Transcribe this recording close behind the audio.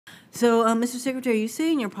So, Mr. Secretary, you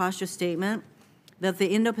say in your posture statement that the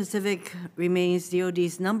Indo-Pacific remains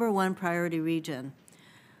DoD's #1 priority region.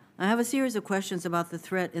 I have a series of questions about the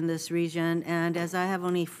threat in this region, and as I have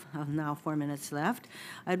only now 4 minutes left,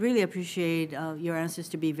 I'd really appreciate your answers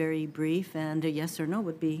to be very brief, and a yes or no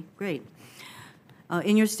would be great.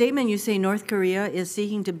 In your statement, you say North Korea is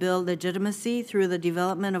seeking to build legitimacy through the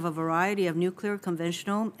development of a variety of nuclear,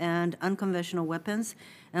 conventional, and unconventional weapons,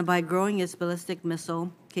 and by growing its ballistic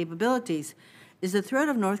missile capabilities. Is the threat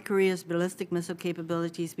of North Korea's ballistic missile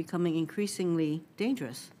capabilities becoming increasingly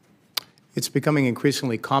dangerous? It's becoming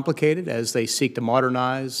increasingly complicated as they seek to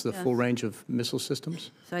modernize the full range of missile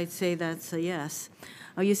systems. So I'd say that's a yes.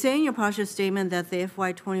 You say in your posture statement that the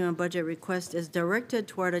FY21 budget request is directed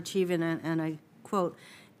toward achieving, and I quote,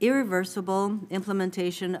 irreversible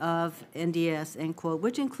implementation of NDS, end quote,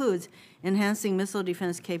 which includes enhancing missile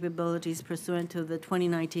defense capabilities pursuant to the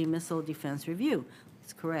 2019 Missile Defense Review.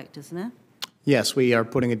 That's correct, isn't it? Yes, we are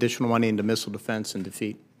putting additional money into missile defense and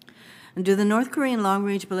defeat. And do the North Korean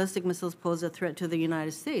long-range ballistic missiles pose a threat to the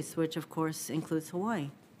United States, which of course includes Hawaii?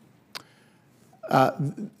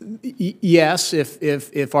 Yes,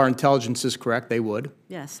 if our intelligence is correct, they would.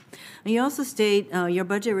 Yes. And you also state your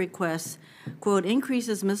budget request, quote,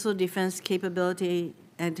 increases missile defense capability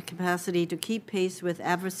and capacity to keep pace with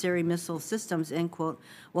adversary missile systems, end quote,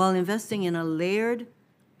 while investing in a layered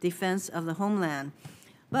defense of the homeland.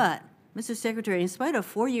 But, Mr. Secretary, in spite of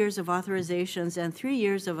 4 years of authorizations and 3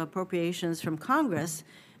 years of appropriations from Congress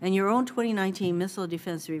and your own 2019 Missile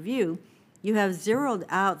Defense Review, you have zeroed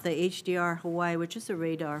out the HDR Hawaii, which is a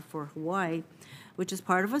radar for Hawaii, which is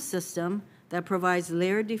part of a system that provides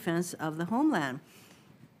layered defense of the homeland.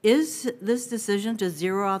 Is this decision to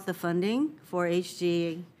zero out the funding for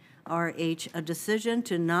HDRH a decision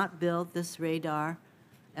to not build this radar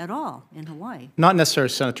at all in Hawaii? Not necessarily,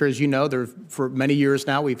 Senator. As you know, for many years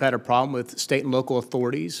now, we've had a problem with state and local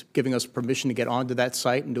authorities giving us permission to get onto that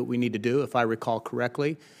site and do what we need to do, if I recall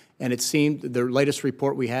correctly. And it seemed the latest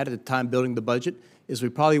report we had at the time building the budget is we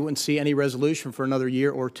probably wouldn't see any resolution for another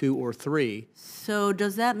year or 2 or 3. So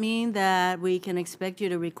does that mean that we can expect you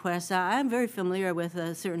to request, I'm very familiar with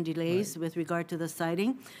certain delays with regard to the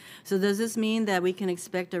siting. So does this mean that we can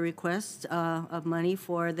expect a request of money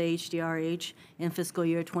for the HDRH in fiscal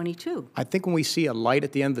year 22? I think when we see a light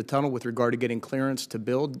at the end of the tunnel with regard to getting clearance to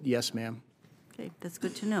build, yes, ma'am. Okay, that's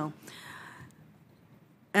good to know.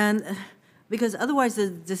 And because otherwise the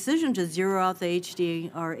decision to zero out the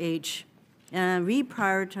HDRH and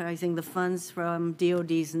reprioritizing the funds from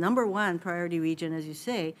DOD's #1 priority region, as you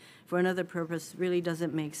say, for another purpose really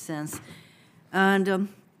doesn't make sense. And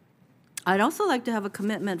I'd also like to have a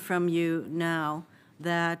commitment from you now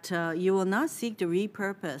that you will not seek to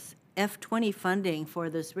repurpose F-20 funding for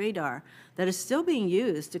this radar that is still being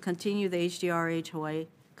used to continue the HDRH Hawaii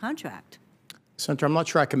contract. Senator, I'm not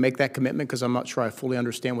sure I can make that commitment because I'm not sure I fully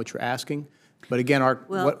understand what you're asking. But again,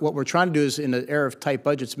 what we're trying to do is, in the era of tight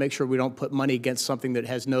budgets, make sure we don't put money against something that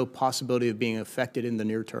has no possibility of being affected in the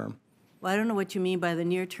near term. Well, I don't know what you mean by the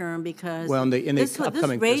near term because this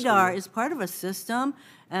radar is part of a system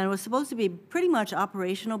and was supposed to be pretty much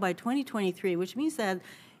operational by 2023, which means that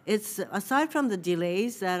it's, aside from the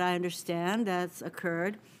delays that I understand that's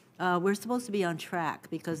occurred, we're supposed to be on track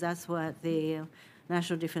because that's what the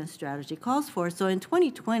National Defense Strategy calls for. So in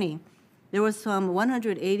 2020, there was some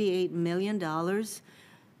 $188 million.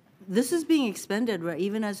 This is being expended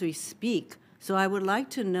even as we speak. So I would like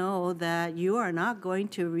to know that you are not going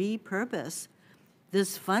to repurpose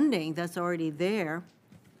this funding that's already there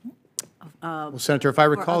well, Senator, if I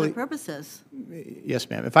recall for other purposes. Yes,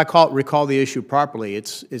 ma'am. If I recall the issue properly,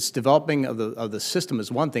 it's developing of the system is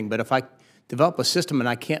one thing, but if I develop a system and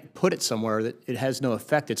I can't put it somewhere that it has no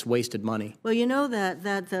effect, it's wasted money. Well, you know that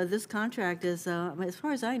this contract is, as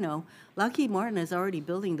far as I know, Lockheed Martin is already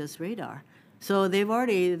building this radar. So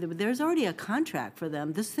there's already a contract for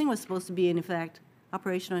them. This thing was supposed to be, in effect,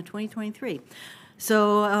 operational in 2023.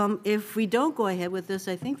 So if we don't go ahead with this,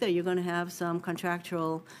 I think that you're going to have some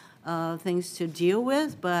contractual things to deal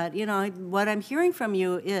with. But, you know, what I'm hearing from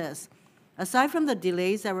you is, aside from the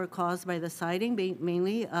delays that were caused by the sighting,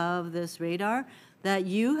 mainly of this radar, that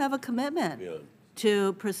you have a commitment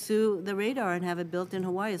to pursue the radar and have it built in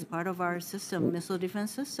Hawaii as part of our system, missile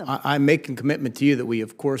defense system. I'm making a commitment to you that we,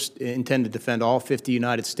 of course, intend to defend all 50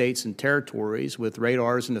 United States and territories with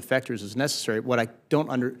radars and effectors as necessary. What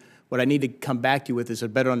I need to come back to you with is a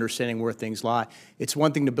better understanding where things lie. It's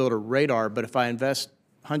one thing to build a radar, but if I invest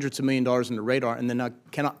hundreds of $millions in the radar and then I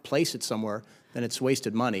cannot place it somewhere, then it's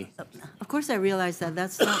wasted money. Of course, I realize that.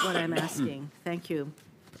 That's not what I'm asking. Thank you,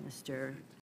 Mr.